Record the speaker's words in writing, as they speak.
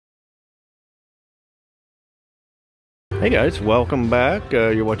Hey guys, welcome back.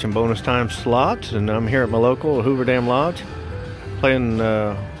 You're watching Bonus Time Slots, and I'm here at my local Hoover Dam Lodge playing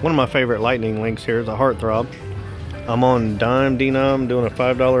one of my favorite lightning links here, the Heartthrob. I'm on dime denom doing a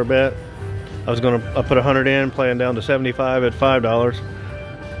 $5 bet. I put 100 in, playing down to 75 at $5.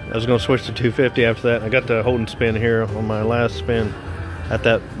 I was gonna switch to 250 after that. I got the hold and spin here on my last spin at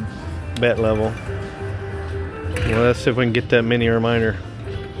that bet level. Well, let's see if we can get that mini reminder.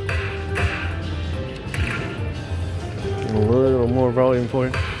 A little more volume for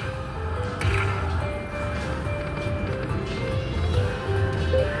you.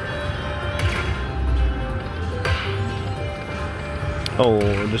 Oh,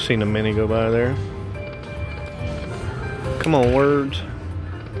 I just seen a mini go by there. Come on, words.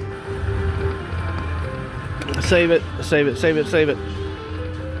 Save it, save it, save it, save it.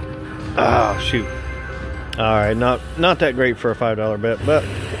 Ah, shoot. Alright, not that great for a $5 bet, but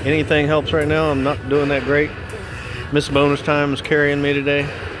anything helps right now. I'm not doing that great. Miss Bonus Time is carrying me today.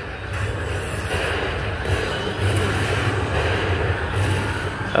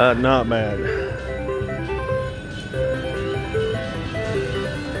 Not bad.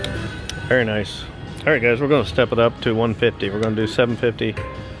 Very nice. Alright guys, we're going to step it up to 150. We're going to do 750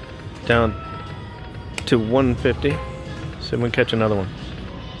 down to 150. See if we can catch another one.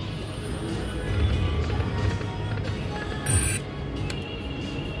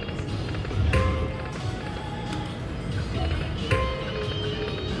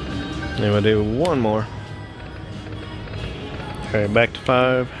 Then we'll do one more. Okay, back to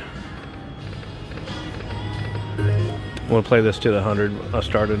 5. We'll play this to the 100 I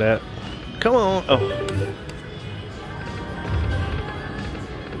started at. Come on! Oh,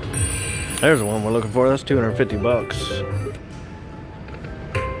 there's the one we're looking for. That's 250 bucks.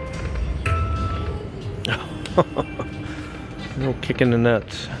 No kick in the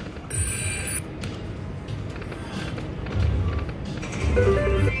nuts.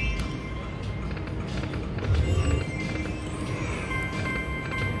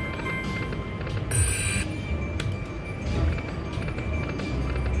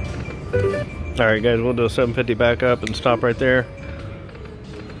 Alright guys, we'll do a 750 back up and stop right there.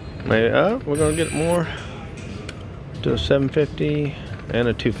 Maybe, we're gonna get more. Do a 750 and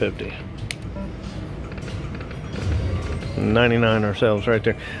a 250. 99 ourselves right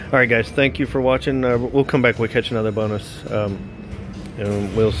there. Alright guys, thank you for watching. We'll come back, we'll catch another bonus.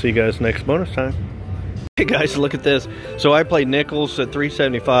 And we'll see you guys next bonus time. Hey guys, look at this. So I played nickels at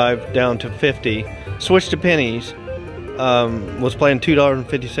 375 down to 50. Switched to pennies. Was playing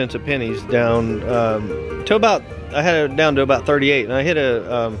 $2.50 at pennies down to about, I had it down to about 38, and I hit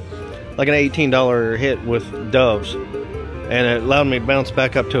a like an $18 hit with doves, and it allowed me to bounce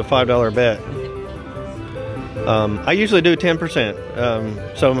back up to a $5 bet. I usually do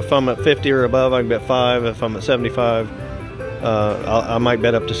 10%, so if I'm at 50 or above, I can bet 5. If I'm at 75, I might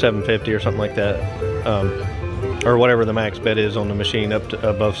bet up to 750 or something like that, or whatever the max bet is on the machine up to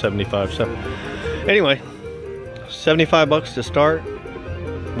above 75. So anyway, 75 bucks to start.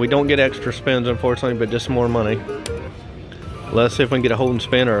 We don't get extra spins unfortunately, but just more money. Let's see if we can get a hold and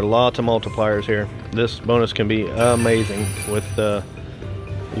spin or lots of multipliers here. This bonus can be amazing with you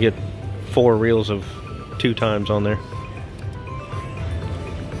get 4 reels of 2 times on there.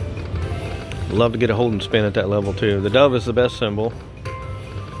 Love to get a hold and spin at that level too. The dove is the best symbol.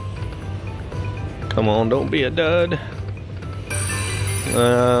 Come on, don't be a dud.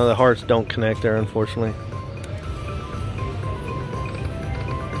 The hearts don't connect there unfortunately.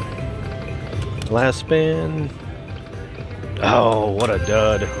 Last spin. Oh, what a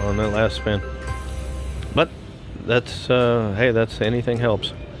dud on that last spin. But that's hey, that's anything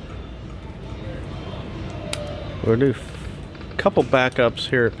helps. We'll do a couple backups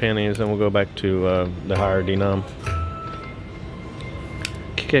here at pennies, and we'll go back to the higher denom.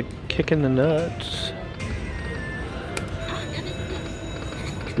 Kicking the nuts.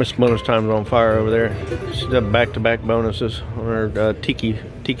 Miss Bonus Time's on fire over there. She's got back-to-back bonuses on her tiki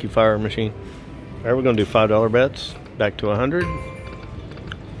fire machine. Alright, we're going to do $5 bets. Back to 100.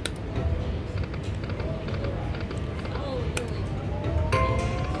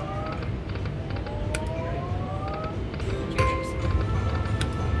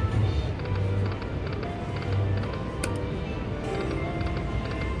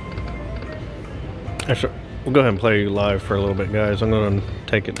 Actually, we'll go ahead and play live for a little bit, guys. I'm going to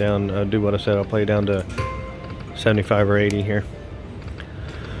take it down, do what I said. I'll play down to 75 or 80 here.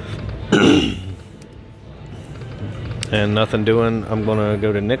 And nothing doing. I'm gonna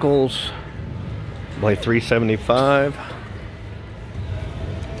go to nickels, play 375.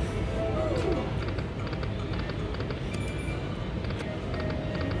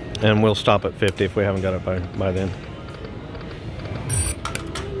 And we'll stop at 50 if we haven't got it by then.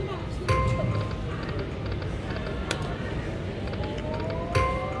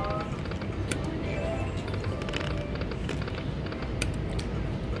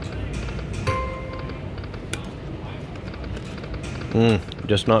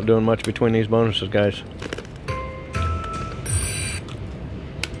 Just not doing much between these bonuses, guys.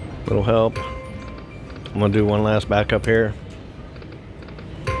 Little help. I'm gonna do one last backup here.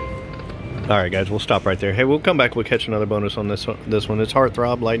 Alright guys, we'll stop right there. Hey, we'll come back, we'll catch another bonus on this one. It's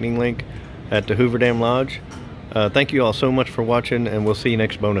Heartthrob Lightning Link at the Hoover Dam Lodge. Thank you all so much for watching, and we'll see you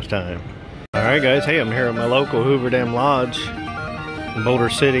next bonus time. Alright guys, hey, I'm here at my local Hoover Dam Lodge in Boulder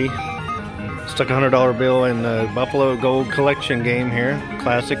City. Stuck a $100 bill in the Buffalo Gold Collection game here,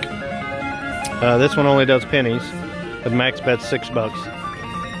 classic. This one only does pennies. The max bet's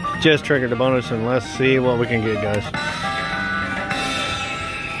 $6. Just triggered the bonus, and let's see what we can get, guys.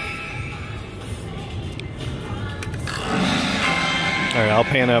 Alright, I'll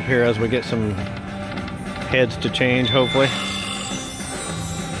pan up here as we get some heads to change, hopefully.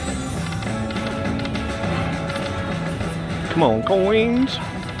 Come on, coins.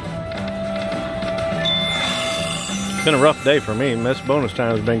 It's been a rough day for me. This bonus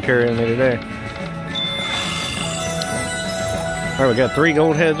time has been carrying me today. Alright, we got 3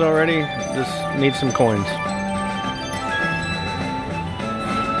 gold heads already. Just need some coins.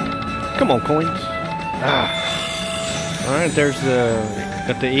 Come on, coins. Ah. Alright, there's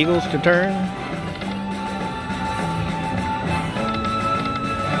got the eagles to turn.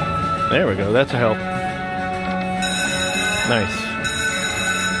 There we go, that's a help. Nice.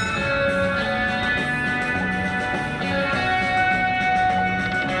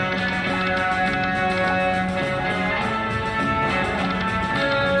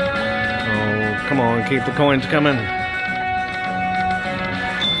 Oh, come on, keep the coins coming.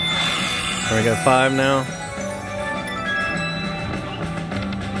 We got 5 now.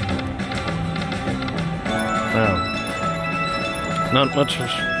 Not much as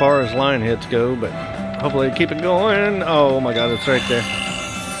far as line hits go, but hopefully keep it going. Oh my god, it's right there.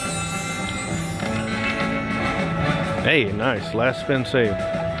 Hey, nice. Last spin save.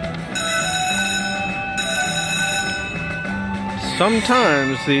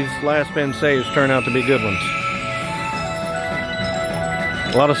 Sometimes these last spin saves turn out to be good ones.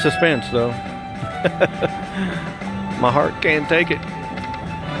 A lot of suspense, though. My heart can't take it.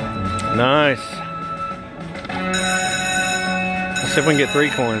 Nice. See if we can get 3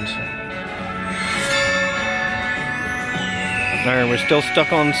 coins. Alright, we're still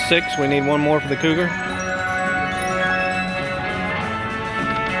stuck on 6. We need 1 more for the cougar.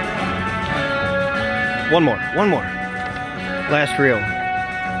 One more. Last reel.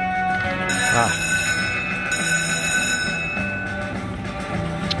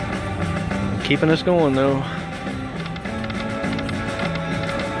 Keeping us going though.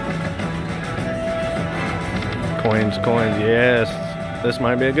 Coins, yes. This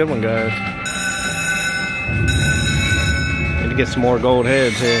might be a good one, guys. Need to get some more gold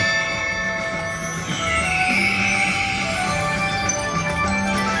heads here.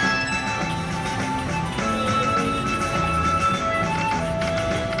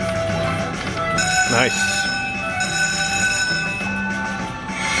 Nice.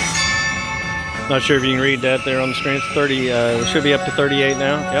 Not sure if you can read that there on the screen. It's 30, we should be up to 38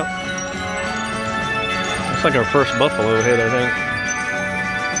 now. Yep. It's like our first buffalo hit, I think.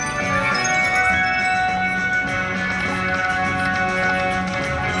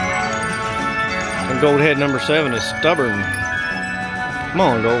 And gold head number 7 is stubborn. Come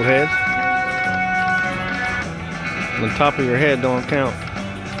on, gold head. The top of your head don't count.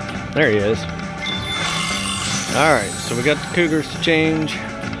 There he is. Alright, so we got the cougars to change.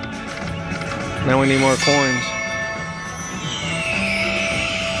 Now we need more coins.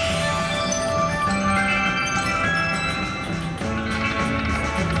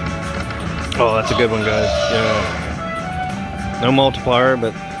 Oh, that's a good one, guys. Yeah. No multiplier,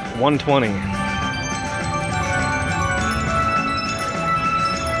 but 120. We've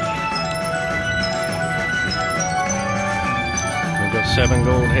got 7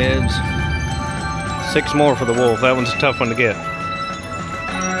 gold heads. 6 more for the wolf. That one's a tough one to get.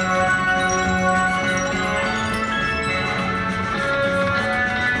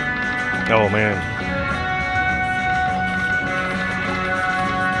 Oh, man.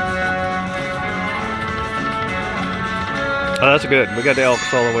 Oh, that's good. We got the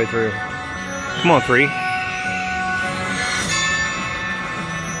elks all the way through. Come on, 3.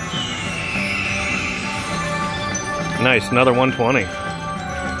 Nice, another 120.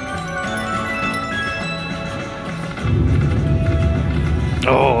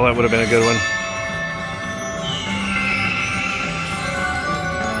 Oh, that would have been a good one.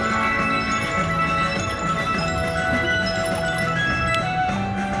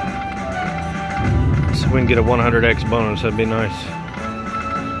 If we can get a 100x bonus, that'd be nice.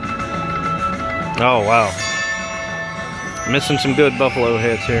 Oh, wow. Missing some good buffalo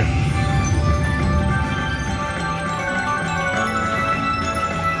heads here.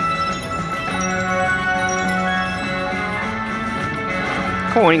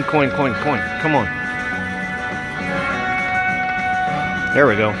 Coin, coin, coin, coin. Come on. There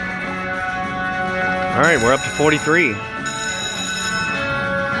we go. All right, we're up to 43.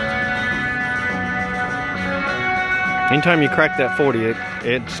 Anytime you crack that 40,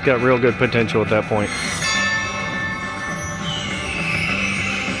 it's got real good potential at that point.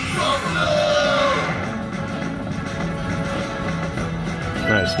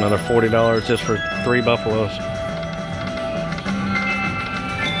 Nice, another $40 just for 3 buffaloes.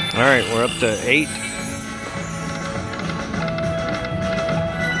 All right, we're up to 8.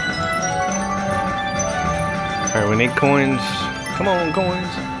 All right, we need coins. Come on, coins.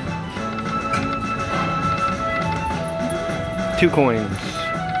 2 coins.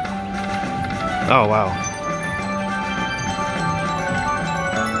 Oh, wow.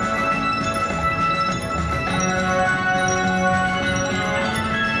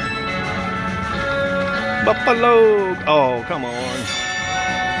 Buffalo. Oh, come on.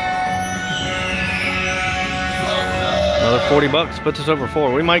 Another 40 bucks puts us over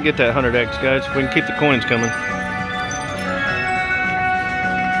 4. We might get that 100x, guys, if we can keep the coins coming.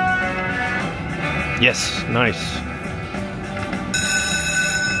 Yes, nice.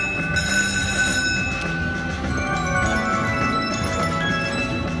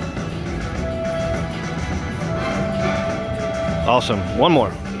 Awesome. One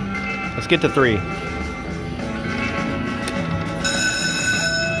more. Let's get to 3.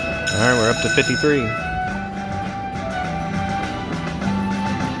 All right, we're up to 53.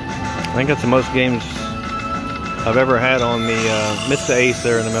 I think that's the most games I've ever had on the, missed the ace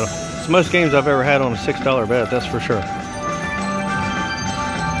there in the middle. It's the most games I've ever had on a $6 bet, that's for sure.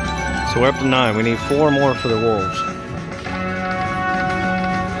 So we're up to 9. We need 4 more for the Wolves.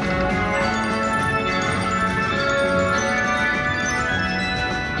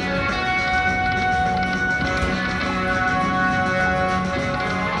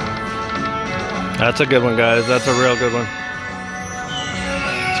 That's a good one, guys. That's a real good one.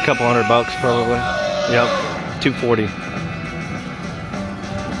 It's a couple $100 probably. Yep, 240.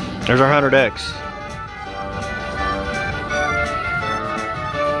 There's our 100x.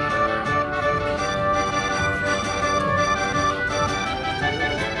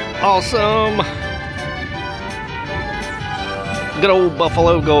 Awesome. Good old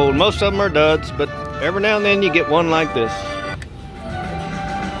Buffalo Gold. Most of them are duds, but every now and then you get one like this.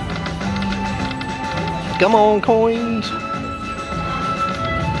 Come on, coins.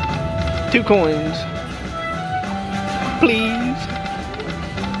 2 coins. Please.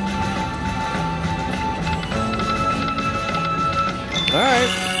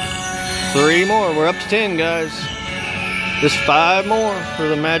 Alright. 3 more. We're up to 10, guys. Just 5 more for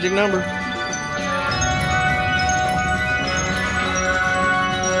the magic number.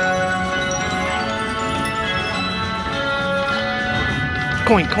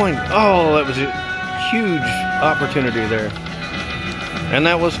 Coin, coin. Oh, that was it. Huge opportunity there, and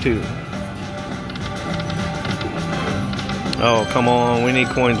that was 2. Oh, come on, we need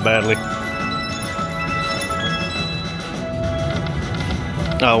coins badly.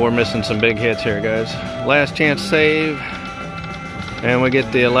 Oh, we're missing some big hits here, guys. Last chance save, and we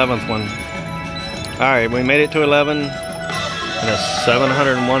get the 11th one. All right, we made it to 11 and a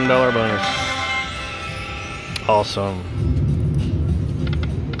 $701 bonus. Awesome.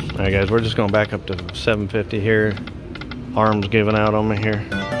 Alright guys, we're just going back up to 750 here. Arms giving out on me here.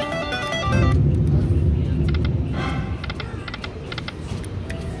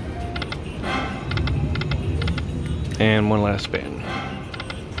 And one last spin.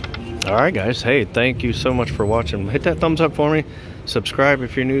 Alright guys, hey, thank you so much for watching. Hit that thumbs up for me. Subscribe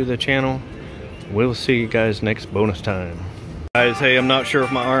if you're new to the channel. We'll see you guys next bonus time. Guys, hey, I'm not sure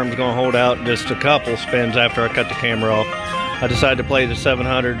if my arm's going to hold out just a couple spins after I cut the camera off. I decided to play the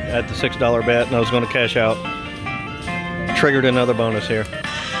 700 at the $6 bet, and I was going to cash out. Triggered another bonus here.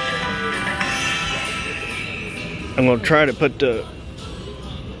 I'm going to try to put the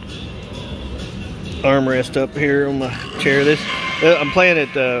armrest up here on my chair. I'm playing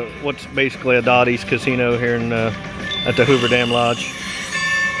at what's basically a Dottie's casino here in at the Hoover Dam Lodge,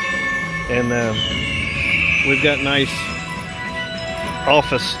 and we've got nice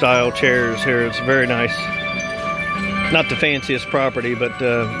office style chairs here. It's very nice. Not the fanciest property, but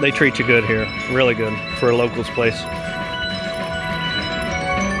they treat you good here. Really good for a locals place.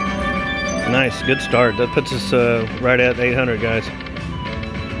 Nice, good start. That puts us right at 800, guys.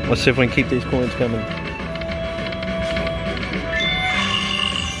 Let's see if we can keep these coins coming.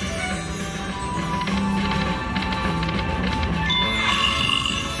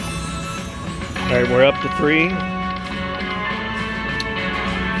 Alright, we're up to 3.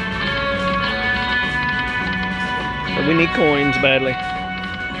 But we need coins badly.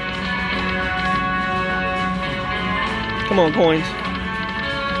 Come on, coins.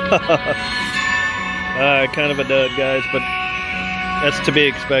 Kind of a dud, guys, but that's to be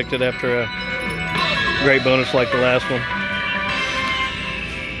expected after a great bonus like the last one.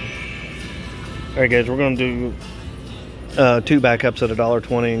 Alright guys, we're going to do 2 backups at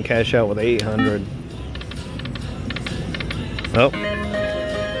 $1.20 and cash out with 800. Oh,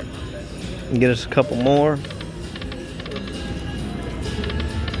 get us a couple more.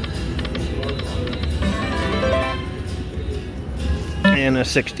 And a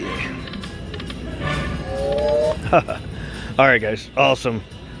 60. Alright guys, awesome.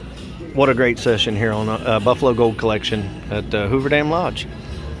 What a great session here on Buffalo Gold Collection at Hoover Dam Lodge.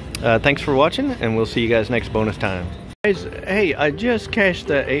 Thanks for watching, and we'll see you guys next bonus time. Guys, hey, I just cashed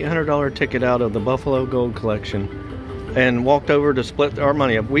that $800 ticket out of the Buffalo Gold Collection and walked over to split our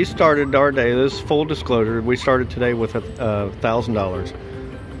money up. We started our day, this is full disclosure, we started today with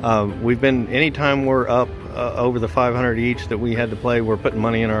 $1,000. We've been, anytime we're up over the 500 each that we had to play, we're putting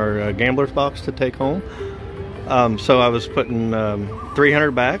money in our gambler's box to take home. So I was putting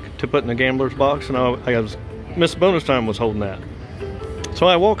 300 back to put in the gambler's box, and Miss Bonus Time was holding that. So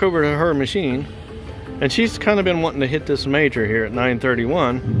I walk over to her machine, and she's kind of been wanting to hit this major here at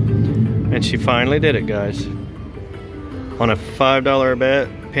 931, and she finally did it, guys. On a $5 bet,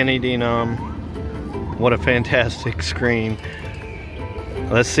 penny denom. What a fantastic screen.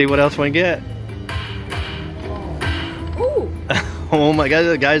 Let's see what else we get. Ooh. Oh my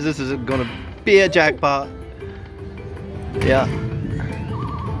God, guys, this is gonna be a jackpot. Yeah.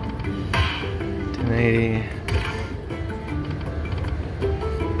 1080.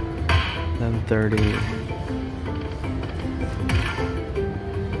 1130.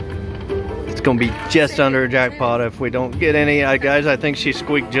 It's gonna be just under a jackpot if we don't get any. Guys, I think she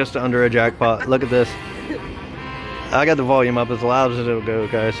squeaked just under a jackpot. Look at this. I got the volume up as loud as it'll go,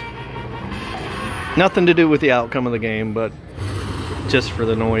 guys. Nothing to do with the outcome of the game, but just for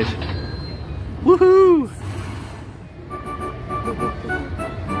the noise. Woohoo!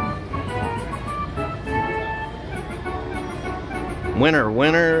 Winner,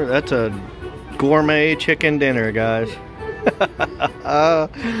 winner. That's a gourmet chicken dinner, guys.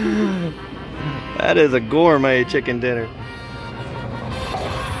 That is a gourmet chicken dinner.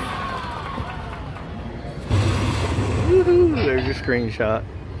 Woohoo! There's your screenshot.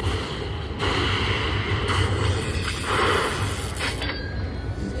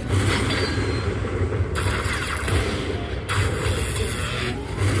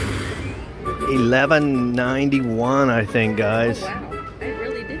 $11.91, I think, guys. Oh, wow. It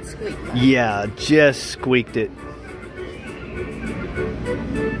really did squeak. Yeah, just squeaked it.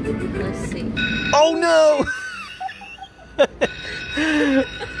 Let's see. Oh no!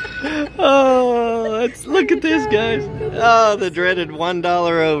 Oh, look at this, guys. Oh, the dreaded $1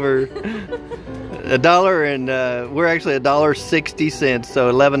 over. $1, and we're actually $1.60,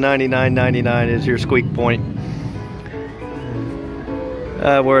 so $11.99.99 is your squeak point.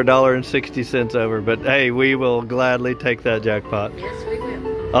 We're $1.60 over, but hey, we will gladly take that jackpot. Yes, we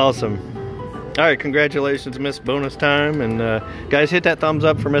will. Awesome. All right, congratulations, Miss Bonus Time, and guys, hit that thumbs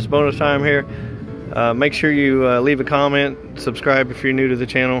up for Miss Bonus Time here. Make sure you leave a comment, subscribe if you're new to the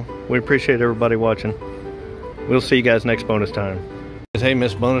channel. We appreciate everybody watching. We'll see you guys next bonus time. Hey,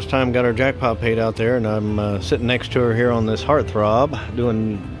 Miss Bonus Time got our jackpot paid out there, and I'm sitting next to her here on this heartthrob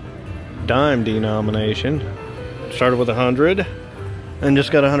doing dime denomination. Started with 100 and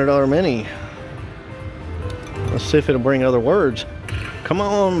just got a $100 mini. Let's see if it'll bring other words. Come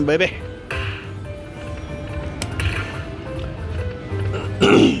on, baby.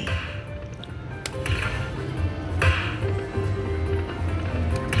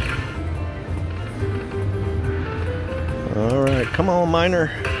 All right, come on,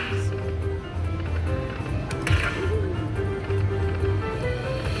 miner.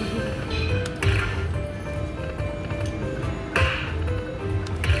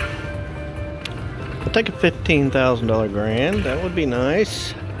 I'll take a $15,000 grand. That would be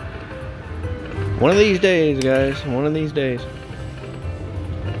nice. One of these days, guys. One of these days.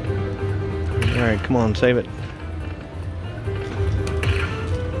 All right, come on, save it.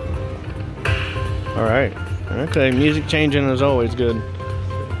 All right. Okay, music changing is always good.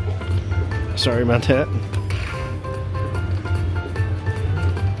 Sorry about that.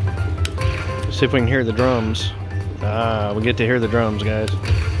 See if we can hear the drums. Ah, we get to hear the drums, guys.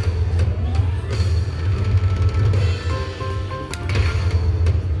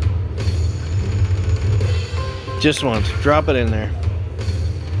 Just once. Drop it in there.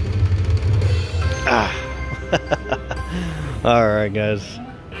 Alright guys,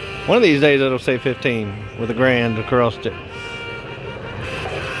 one of these days it'll say 15 with a grand across it.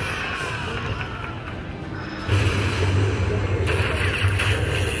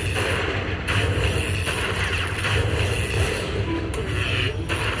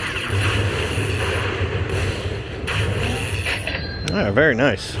 Alright, very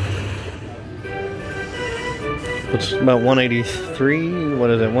nice. It's about 183, what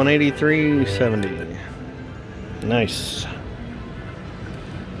is it, 183.70. Nice.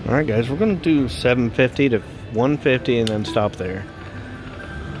 Alright guys, we're going to do 750 to 150 and then stop there.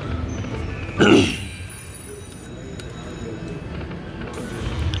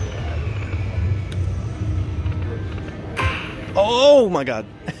 Oh my god.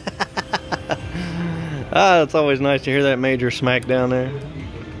 It's always nice to hear that major smack down there.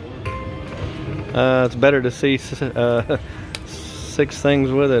 It's better to see 6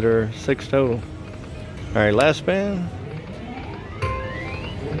 things with it, or 6 total. Alright, last spin.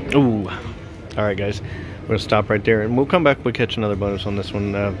 Ooh. Alright guys, we're going to stop right there and we'll come back, we'll catch another bonus on this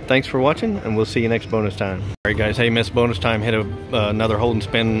one. Thanks for watching and we'll see you next bonus time. Alright guys, hey, missed bonus time, hit another hold and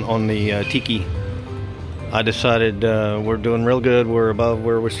spin on the Tiki. I decided we're doing real good, we're above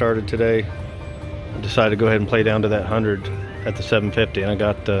where we started today. I decided to go ahead and play down to that 100 at the 750 and I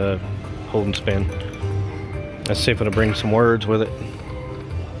got the hold and spin. Let's see if it'll bring some words with it.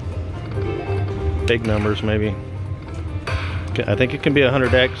 Big numbers maybe. I think it can be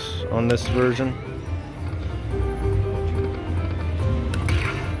 100x on this version.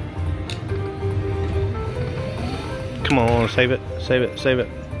 Come on, save it, save it, save it.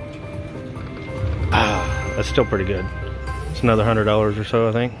 Ah, that's still pretty good. It's another $100 or so,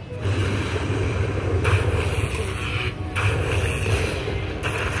 I think.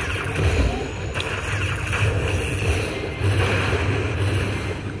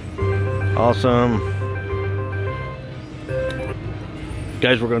 Awesome.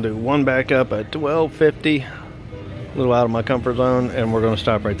 Guys, we're going to do one back up at 1250. A little out of my comfort zone, and we're going to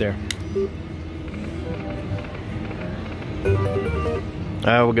stop right there.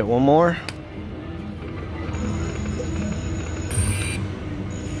 We'll get one more.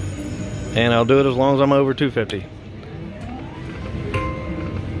 And I'll do it as long as I'm over 250.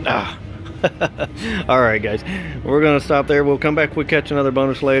 Ah. Alright guys, we're gonna stop there. We'll come back, we'll catch another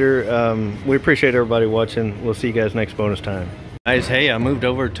bonus later. We appreciate everybody watching. We'll see you guys next bonus time. Guys, hey, I moved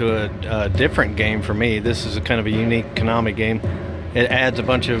over to a different game for me. This is a kind of a unique Konami game. It adds a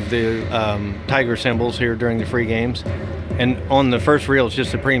bunch of the tiger symbols here during the free games, and on the first reel it's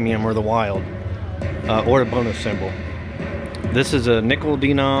just the premium or the wild or the bonus symbol. This is a nickel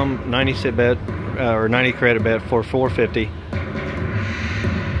denom 90 sit bet or 90 credit bet for 450.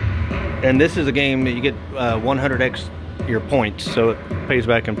 And this is a game that you get 100x your points, so it pays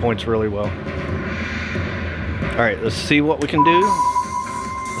back in points really well. Alright, let's see what we can do.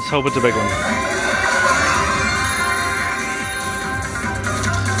 Let's hope it's a big one.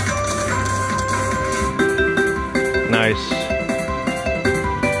 Nice.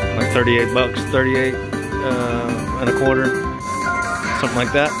 Like 38 bucks, 38 and a quarter, something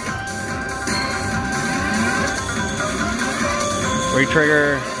like that.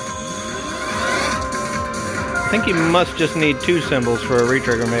 Retrigger. I think you must just need 2 symbols for a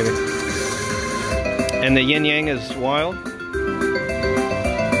retrigger maybe. And the yin yang is wild.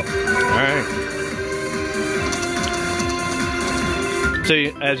 Alright. So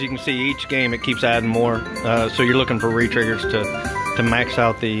as you can see, each game it keeps adding more. So you're looking for retriggers to max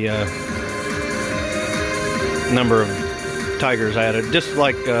out the number of tigers added. Just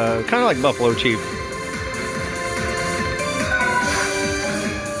like, kind of like Buffalo Chief.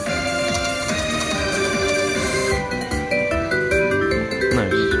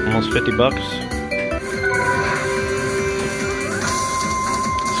 Almost 50 bucks.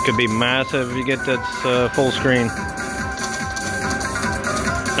 This could be massive if you get that full screen.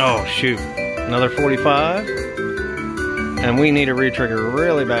 Oh shoot, another 45. And we need a retrigger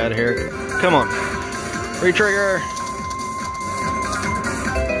really bad here. Come on, retrigger.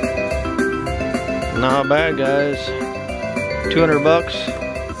 Not bad guys. 200 bucks.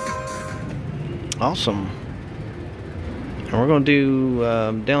 Awesome. And we're going to do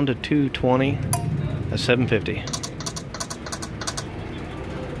down to 220 at 750.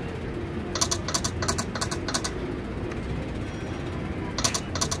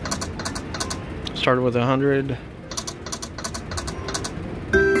 Started with 100.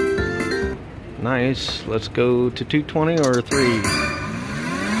 Nice. Let's go to 220 or 3.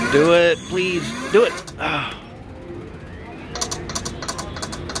 Do it, please. Do it. Ah.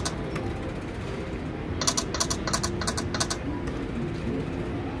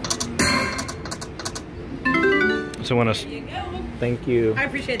 So when I thank you. I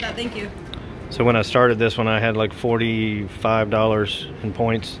appreciate that. Thank you. So when I started this one, I had like $45 in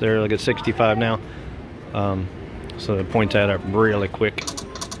points. They're like at 65 now. So the points add up really quick.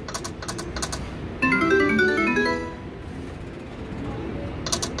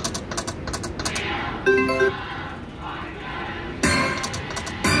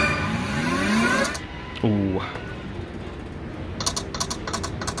 Ooh.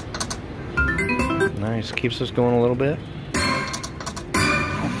 Nice, keeps us going a little bit.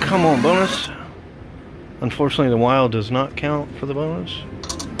 Oh, come on, bonus. Unfortunately, the wild does not count for the bonus.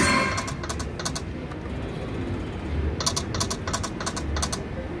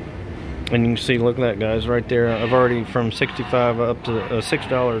 And you can see, look at that, guys, right there. I've already from 65 up to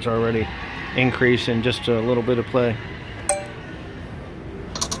 $6 already increase in just a little bit of play.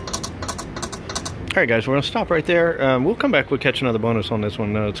 Alright guys, we're going to stop right there. We'll come back, we'll catch another bonus on this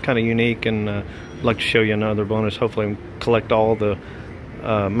one. It's kind of unique, and I'd like to show you another bonus. Hopefully collect all the,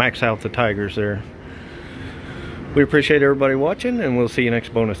 max out the tigers there. We appreciate everybody watching, and we'll see you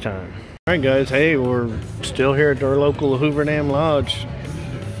next bonus time. Alright guys, hey, we're still here at our local Hoover Dam Lodge.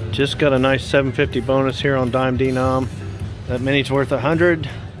 Just got a nice 750 bonus here on Dime Denom. That mini's worth 100.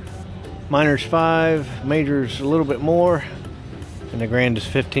 Minor's 5, major's a little bit more, and the grand is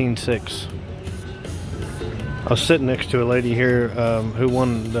 15.6. I was sitting next to a lady here who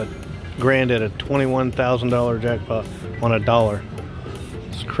won the grand at a $21,000 jackpot on $1.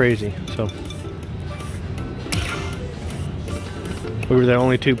 It's crazy. So we were the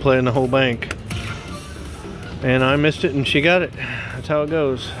only two playing the whole bank, and I missed it, and she got it. That's how it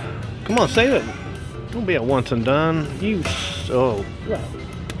goes. Come on, save it. Don't be a once and done. You so.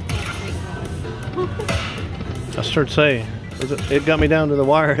 I started to say it got me down to the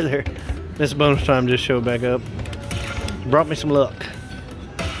wire there. This bonus time just showed back up. Brought me some luck.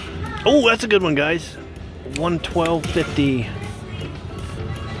 Oh, that's a good one, guys. 112.50.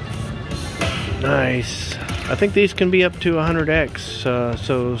 Nice. I think these can be up to 100x.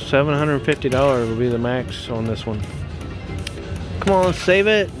 So $750 will be the max on this one. Come on, save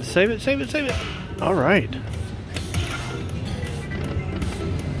it. Save it, save it, save it. All right.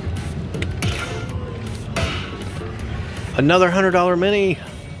 Another $100 mini.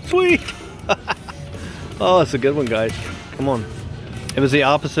 Sweet. Oh, that's a good one, guys. Come on. It was the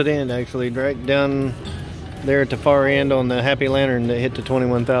opposite end, actually. Right down there at the far end on the Happy Lantern that hit the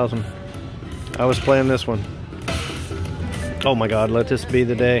 21,000. I was playing this one. Oh my God, let this be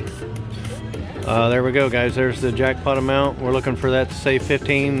the day. There we go, guys. There's the jackpot amount. We're looking for that to say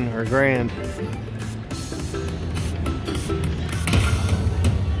 15 or grand.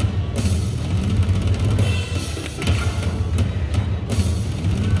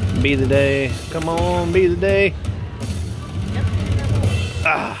 Be the day. Come on, be the day.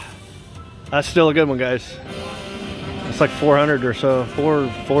 Ah, that's still a good one, guys. It's like 400 or so,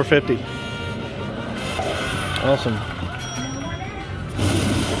 450. Awesome.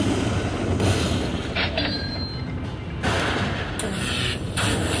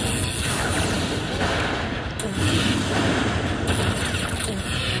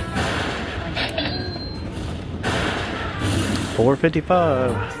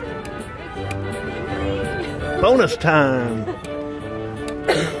 $4.55. Bonus time.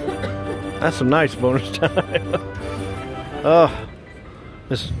 That's some nice bonus time. Oh,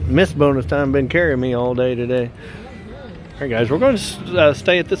 this missed bonus time been carrying me all day today. All right, guys, we're going to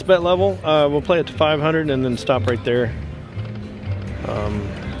stay at this bet level. We'll play it to 500 and then stop right there.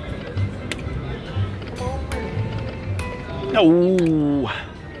 Oh,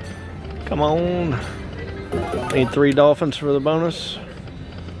 come on. Need 3 dolphins for the bonus.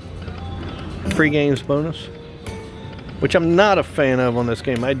 Free games bonus, which I'm not a fan of on this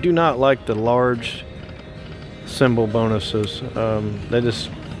game. I do not like the large symbol bonuses.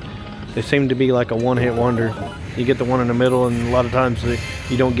 They seem to be like a one-hit wonder. You get the one in the middle, and a lot of times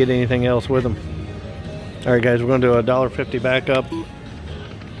you don't get anything else with them. All right, guys, we're going to do a $1.50 backup.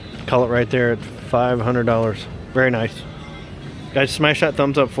 Call it right there at $500. Very nice. Guys, smash that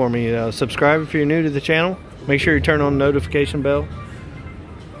thumbs up for me. Subscribe if you're new to the channel. Make sure you turn on the notification bell.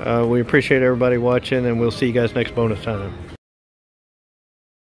 We appreciate everybody watching, and we'll see you guys next bonus time.